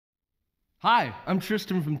Hi, I'm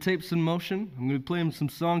Tristan from Tapes in Motion. I'm going to be playing some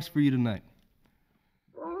songs for you tonight.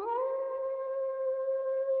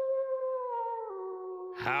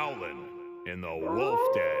 Howl'n in the Wolf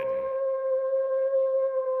Den.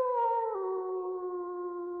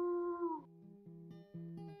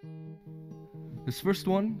 This first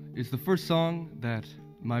one is the first song that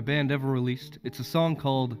my band ever released. It's a song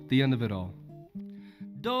called The End of It All.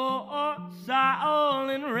 Docile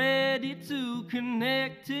and ready to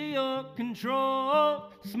connect to your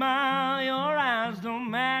control. Smile, your eyes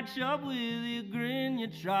don't match up with your grin. You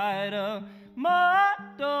try to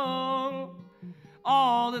model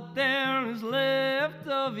all that there is left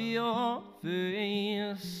of your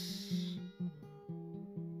face.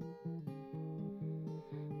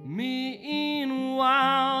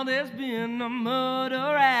 Meanwhile, there's been a murder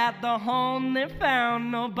at the home. They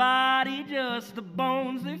found nobody, just the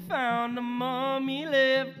bones. They found a mummy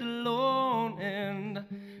left alone and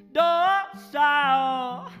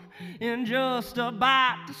docile and just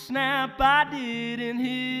about to snap. I didn't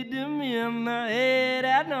hit him in the head.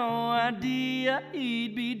 Had no idea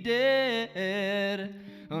he'd be dead.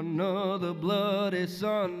 Another bloody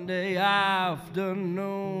Sunday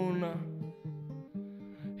afternoon,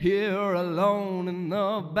 here alone in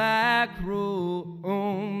the back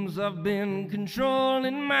rooms. I've been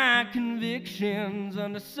controlling my convictions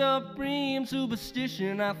under supreme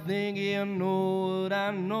superstition. I think you know what I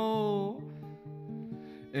know,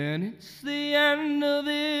 and it's the end of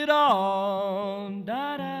it all.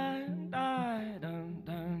 Da da da dun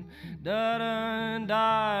dun, da da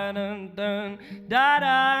da dun dun, da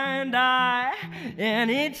da da, and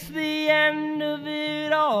it's the end of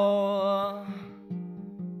it all.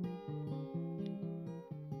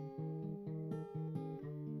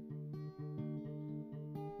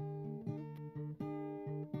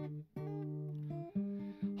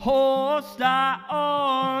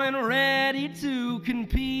 Hostile and ready to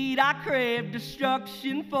compete. I crave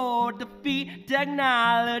destruction for defeat.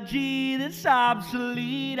 Technology that's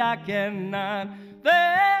obsolete. I cannot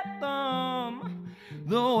fathom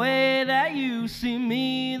the way that you see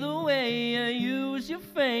me, the way you use your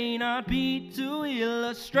faint heartbeat to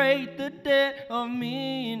illustrate the death of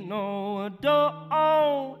me. No,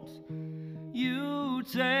 don't you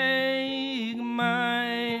take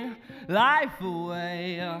my life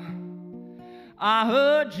away. I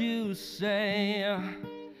heard you say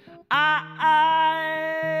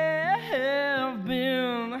I have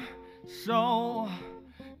been so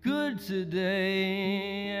good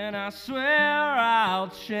today, and I swear I'll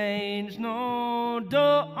change. No,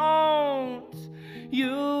 don't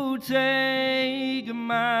you take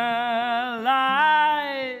my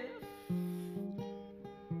life.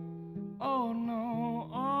 Oh no,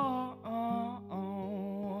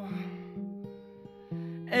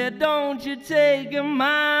 and don't you take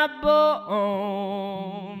my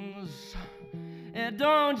bones, and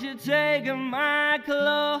don't you take my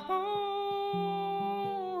clothes.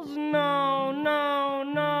 No, no,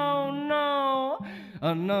 no, no.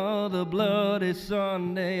 Another bloody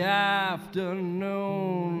Sunday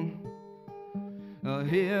afternoon,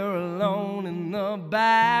 here alone in the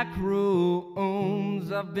back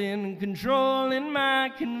rooms. I've been controlling my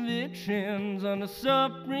convictions under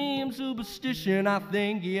supreme superstition. I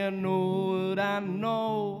think you know what I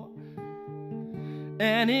know,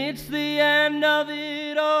 and it's the end of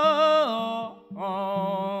it all.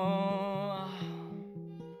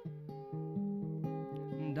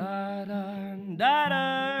 Da da da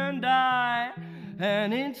da da,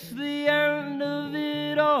 and it's the end of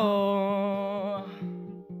it all.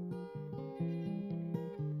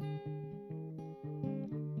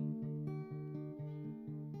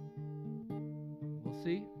 We'll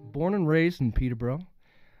see. Born and raised in Peterborough.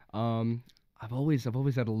 I've always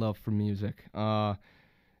had a love for music.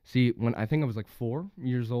 See, when I think I was like 4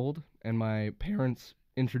 years old, and my parents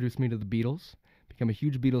introduced me to the Beatles. Became a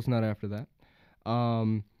huge Beatles nut after that.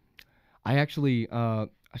 I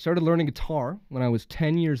started learning guitar when I was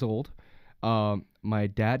 10 years old. My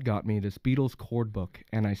dad got me this Beatles chord book,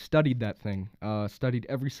 and I studied that thing. Studied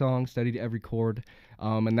every song, studied every chord,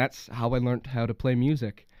 and that's how I learned how to play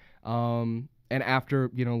music. And after,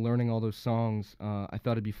 learning all those songs, I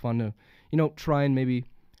thought it'd be fun to, try and maybe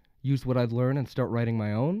use what I'd learned and start writing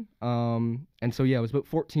my own. And so, yeah, I was about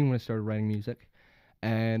 14 when I started writing music.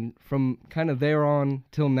 And from kind of there on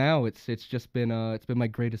till now, it's just been my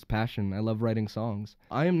greatest passion. I love writing songs.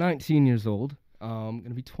 I am 19 years old. I'm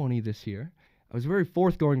gonna be 20 this year. I was a very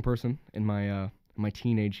forthgoing person in my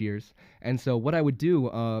teenage years, and so what I would do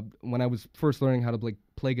when I was first learning how to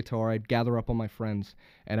play guitar, I'd gather up all my friends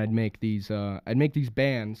and I'd make these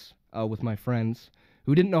bands with my friends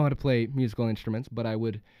who didn't know how to play musical instruments, but I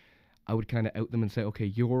would I would kind of out them and say, okay,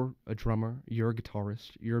 you're a drummer, you're a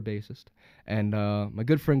guitarist, you're a bassist. And my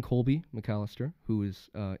good friend Colby McAllister, who is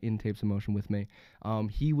in Tapes of Motion with me,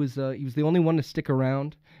 he was the only one to stick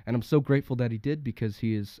around, and I'm so grateful that he did because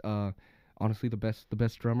he is honestly the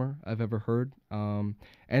best drummer I've ever heard.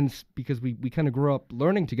 Because we kind of grew up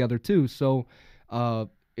learning together too, so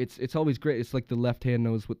it's always great. It's like the left hand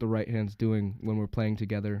knows what the right hand's doing when we're playing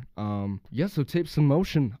together. Yeah, so Tapes in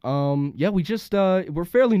Motion. Yeah, we just we're a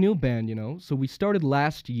fairly new band, So we started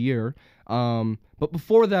last year. But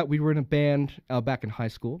before that, we were in a band back in high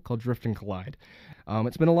school called Drift and Collide.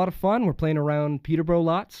 It's been a lot of fun. We're playing around Peterborough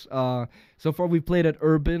lots. So far, we've played at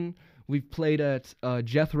Urban. We've played at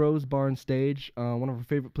Jethro's Bar and Stage. One of our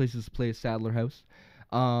favorite places to play is Sadler House.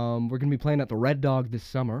 We're gonna be playing at the Red Dog this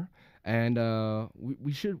summer. And I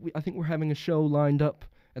think we're having a show lined up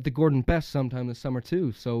at the Gordon Best sometime this summer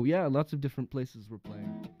too. So yeah, lots of different places we're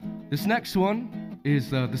playing. This next one is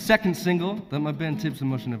the second single that my band Tapes in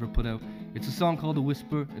Motion ever put out. It's a song called A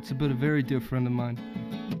Whisper. It's about a very dear friend of mine.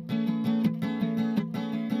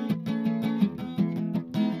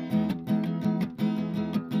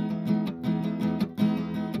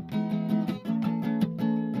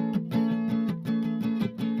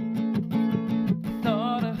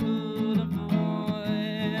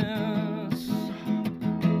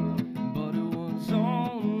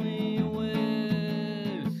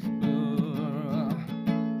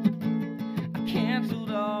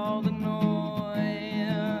 Canceled all the noise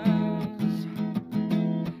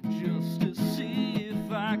just to see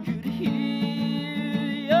if I could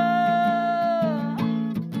hear you.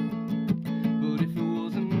 But if it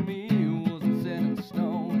wasn't me, it wasn't set in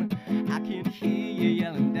stone. I can hear you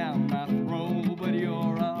yelling down my throat, but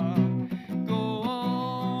you're a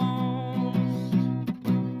ghost,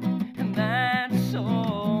 and that's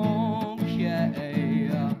okay.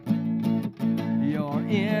 You're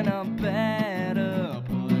in a better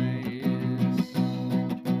place,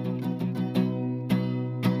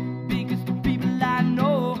 because the people I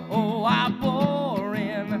know are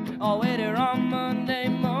boring, are waiting on Monday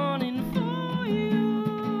morning for you.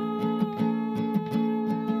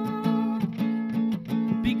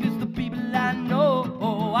 Because the people I know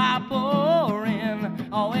are boring,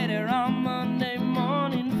 are waiting on Monday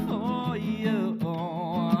morning for you.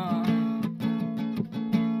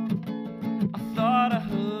 I thought I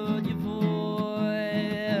heard your voice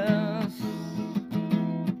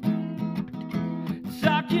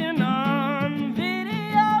talking on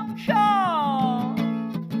video call,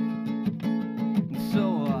 and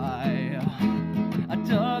so I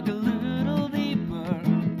dug a little deeper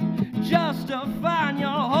just to find your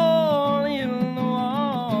hole in the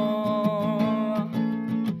wall.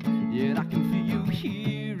 Yet I can feel you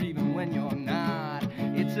here even when you're not.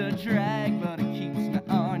 It's a drag, but it keeps me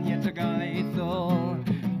on. You took a lethal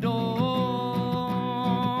dose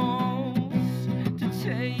to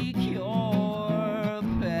take your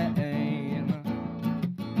pain.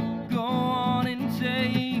 Go on and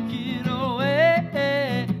take it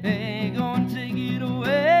away. Go and take it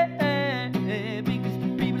away. Because the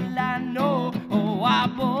people I know are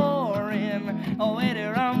boring, are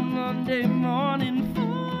waiting on Monday morning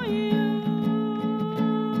for you.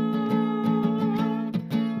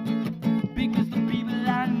 Because the people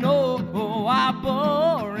I know are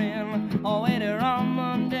boring, are waiting on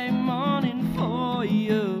Monday morning for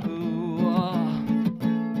you.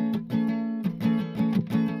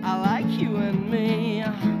 I like you and me,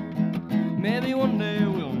 maybe one day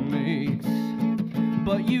we'll meet,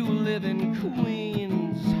 but you live in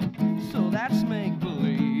Queens, so that's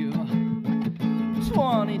make-believe.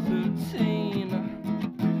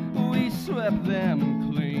 2013, we swept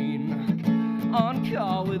them clean. On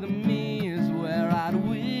call with me is where I'd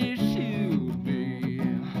wish you'd be.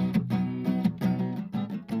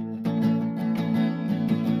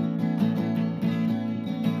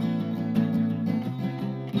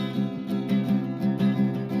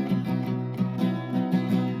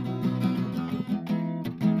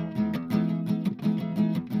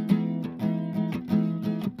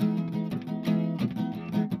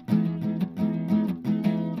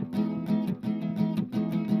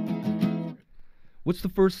 What's the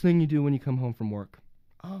first thing you do when you come home from work?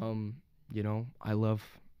 I'm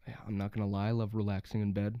not gonna lie, I love relaxing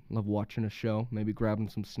in bed, love watching a show, maybe grabbing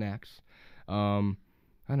some snacks. I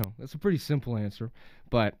know that's a pretty simple answer,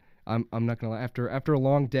 but I'm not gonna lie. After a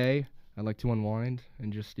long day, I like to unwind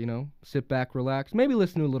and just sit back, relax, maybe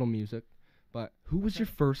listen to a little music. But who was your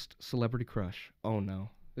first celebrity crush? Oh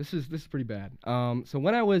no, this is pretty bad. So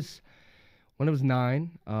when I was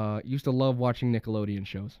 9, used to love watching Nickelodeon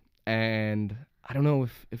shows, and I don't know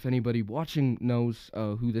if anybody watching knows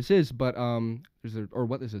who this is, but or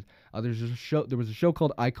what this is. There was a show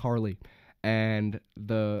called iCarly, and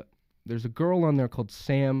there's a girl on there called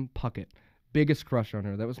Sam Puckett. Biggest crush on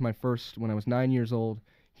her. That was my first when I was 9 years old.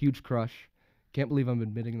 Huge crush. Can't believe I'm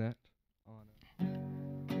admitting that.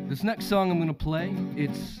 This next song I'm gonna play,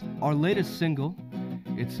 it's our latest single.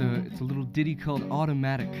 It's a little ditty called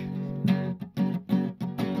Automatic.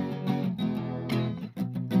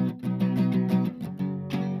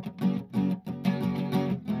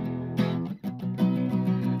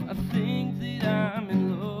 I think that I'm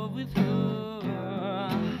in love with her,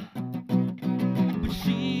 but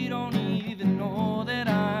she don't even know that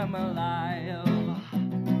I'm alive.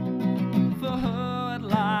 For her I'd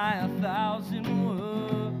lie 1,000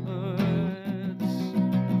 words,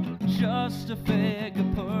 just to fake a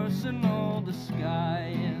personal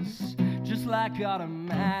disguise, just like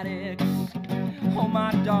automatics. Oh,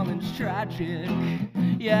 my darling's tragic.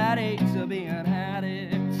 Yeah, I'd hate to be an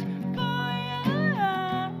addict.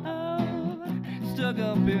 Stuck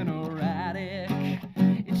up in a attic.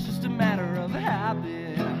 It's just a matter of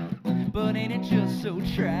habit, but ain't it just so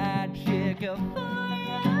tragic?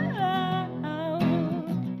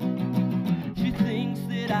 She thinks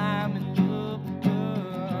that I'm in love with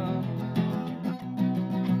her,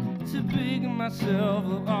 to pick myself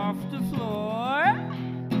up off the floor,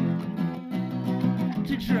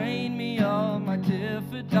 to drain me of my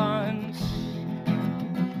diffidence,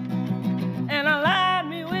 and align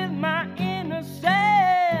me with my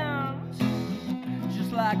innocence,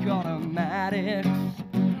 just like automatics.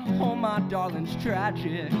 Oh, my darling's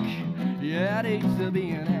tragic. Yeah, I'd hate to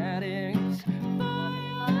be an addict.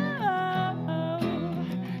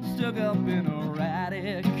 Stuck up in a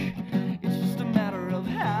attic. It's just a matter of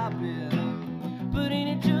habit, but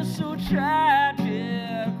ain't it just so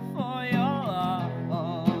tragic for your love?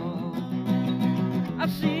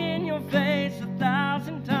 I've seen your face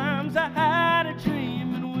 1,000 times. I had a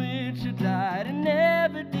dream in which you died and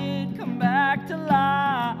never did come back to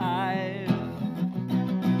life.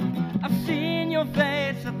 I've seen your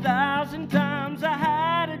face 1,000 times. I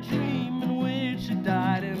had a dream in which you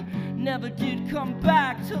died and never did come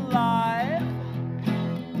back to life.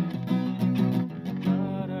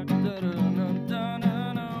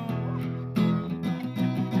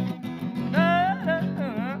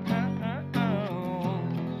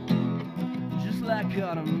 Just like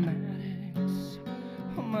automatics.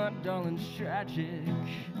 Oh, my darling's tragic.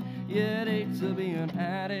 Yeah, I'd hate to be an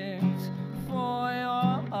addict for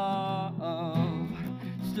your love.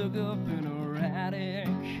 Stuck up in a attic.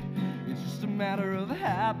 It's just a matter of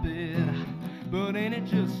habit, but ain't it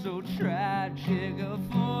just so tragic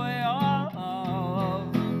for your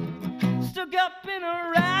love? Stuck up in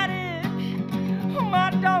a attic. Oh, my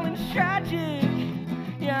darling's tragic.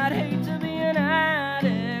 Yeah, I'd hate to be an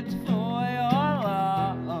addict for your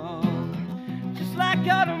love, just like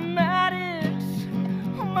automatics.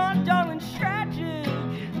 Oh, my darling's tragic.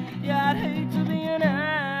 Yeah, I'd hate to be an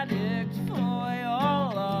addict for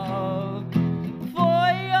your love,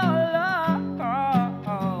 for your love. I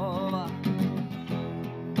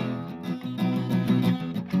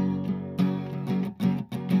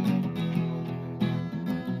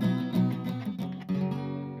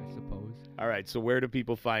suppose. All right, so where do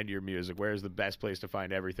people find your music? Where is the best place to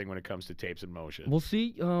find everything when it comes to Tapes in Motion? We'll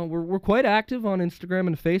see. We're quite active on Instagram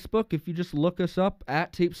and Facebook. If you just look us up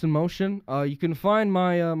at Tapes in Motion, you can find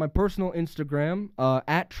my my personal Instagram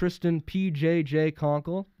at Tristan PJJ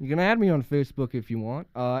Konkle. You can add me on Facebook if you want.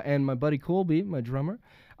 And my buddy Colby, my drummer,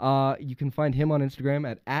 you can find him on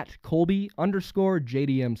Instagram at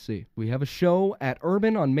Colby_JDMC. We have a show at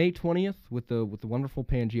Urban on May 20th with the wonderful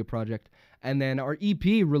Pangea Project. And then our EP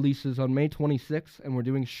releases on May 26th, and we're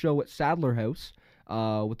doing a show at Sadler House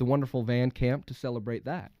with the wonderful Van Camp to celebrate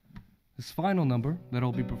that. This final number that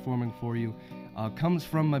I'll be performing for you comes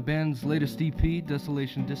from my band's latest EP,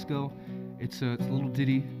 Desolation Disco. It's a little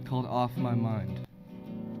ditty called Off My Mind.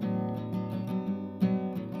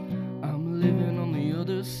 I'm living on the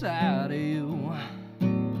other side of you,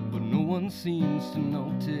 but no one seems to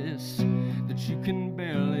notice that you can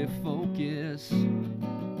barely focus.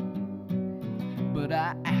 But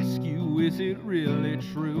I ask you, is it really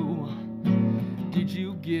true? Did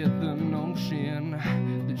you get the notion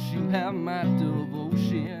that you have my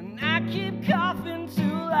devotion? I keep coughing too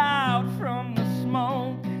loud from the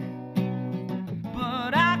smoke,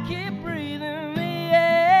 but I keep breathing the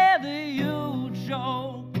air that you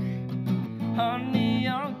choke. Honey,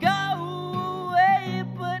 I'll go away,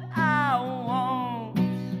 but I won't.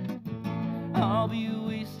 I'll be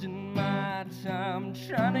wasting my time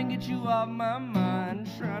trying to get you off my mind,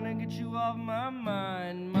 trying to get you off my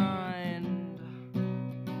mind.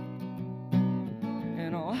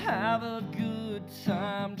 have a good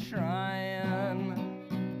time trying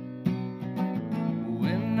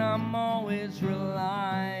when I'm always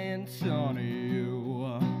reliant on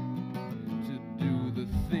you to do the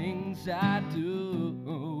things I do.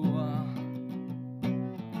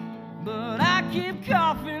 But I keep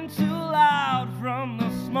coughing too loud from the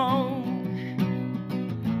smoke,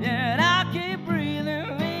 and I keep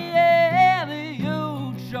breathing the air that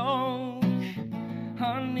you choke.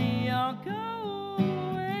 Honey, I'll go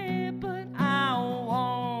away, but I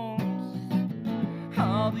won't.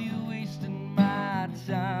 I'll be wasting my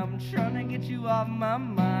time trying to get you off my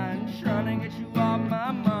mind, trying to get you off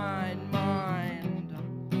my mind.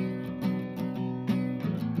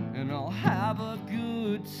 And I'll have a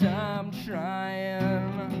good time trying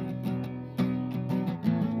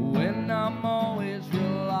when I'm always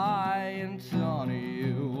reliant on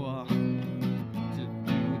you to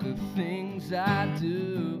do the things I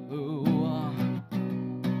do.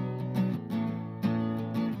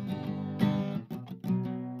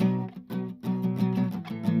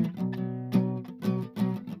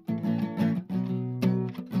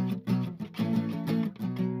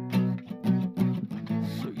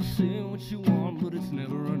 So you say what you want, but it's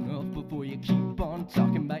never enough. Before you keep on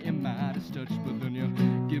talking about your Midas touch, but then you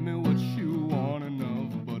give me what you want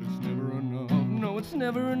enough, but it's never enough. No, it's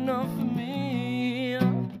never enough for me. Oh,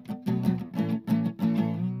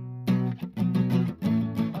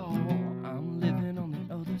 I'm living on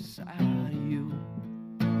the other side of you,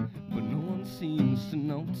 but no one seems to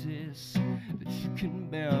notice that you can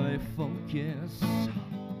barely focus.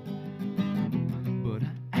 But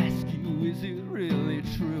I ask you, is it really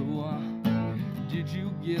true? Did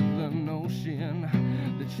you get the notion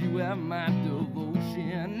that you have my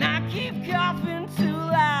devotion? I keep coughing too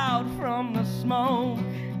loud from the smoke,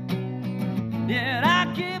 yet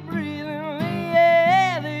I keep breathing the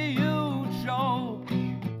air that you choke.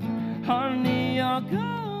 Honey, I'll go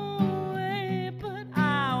away, but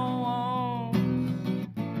I won't.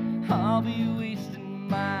 I'll be wasting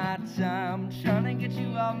my time trying to get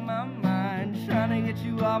you off my mind, trying to get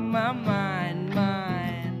you off my mind.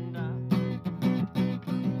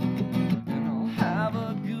 And I'll have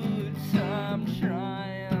a good time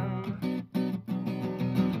trying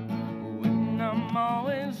when I'm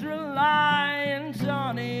always reliant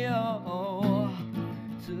on you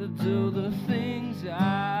to do the things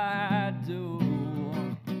I do.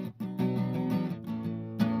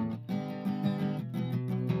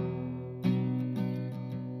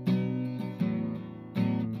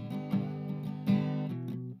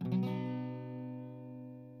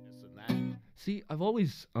 See, I've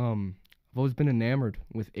always been enamored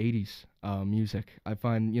with 80s music. I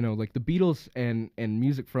find, like the Beatles and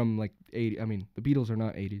music from like 80, I mean, the Beatles are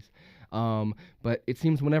not 80s. But it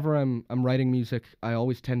seems whenever I'm writing music, I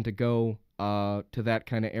always tend to go to that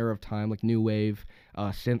kind of era of time, like new wave,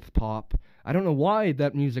 synth pop. I don't know why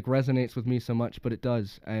that music resonates with me so much, but it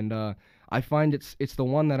does. And I find it's the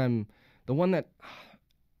one that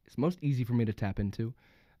is most easy for me to tap into.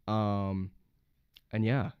 And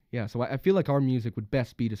yeah, so I feel like our music would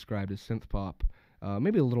best be described as synth pop,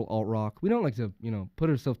 maybe a little alt rock. We don't like to, put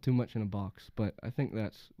ourselves too much in a box, but I think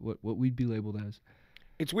that's what we'd be labeled as.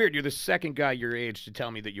 It's weird. You're the second guy your age to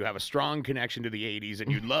tell me that you have a strong connection to the 80s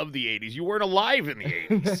and you love the 80s. You weren't alive in the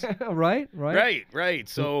 80s. Right.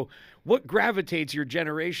 So what gravitates your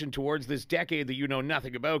generation towards this decade that you know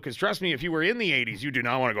nothing about? Because trust me, if you were in the 80s, you do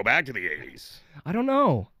not want to go back to the 80s. I don't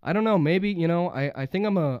know. Maybe, I think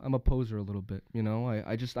I'm a poser a little bit,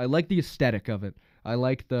 I like the aesthetic of it. I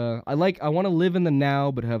want to live in the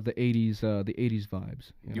now, but have the 80s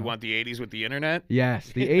vibes. You want the 80s with the internet?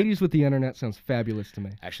 Yes, the 80s with the internet sounds fabulous to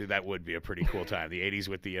me. Actually, that would be a pretty cool time, the 80s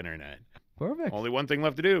with the internet. Perfect. Only one thing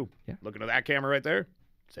left to do. Yeah. Looking at that camera right there,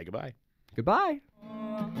 say goodbye. Goodbye.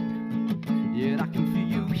 Yet I can feel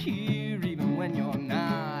you here even when you're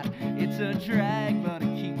not. It's a drag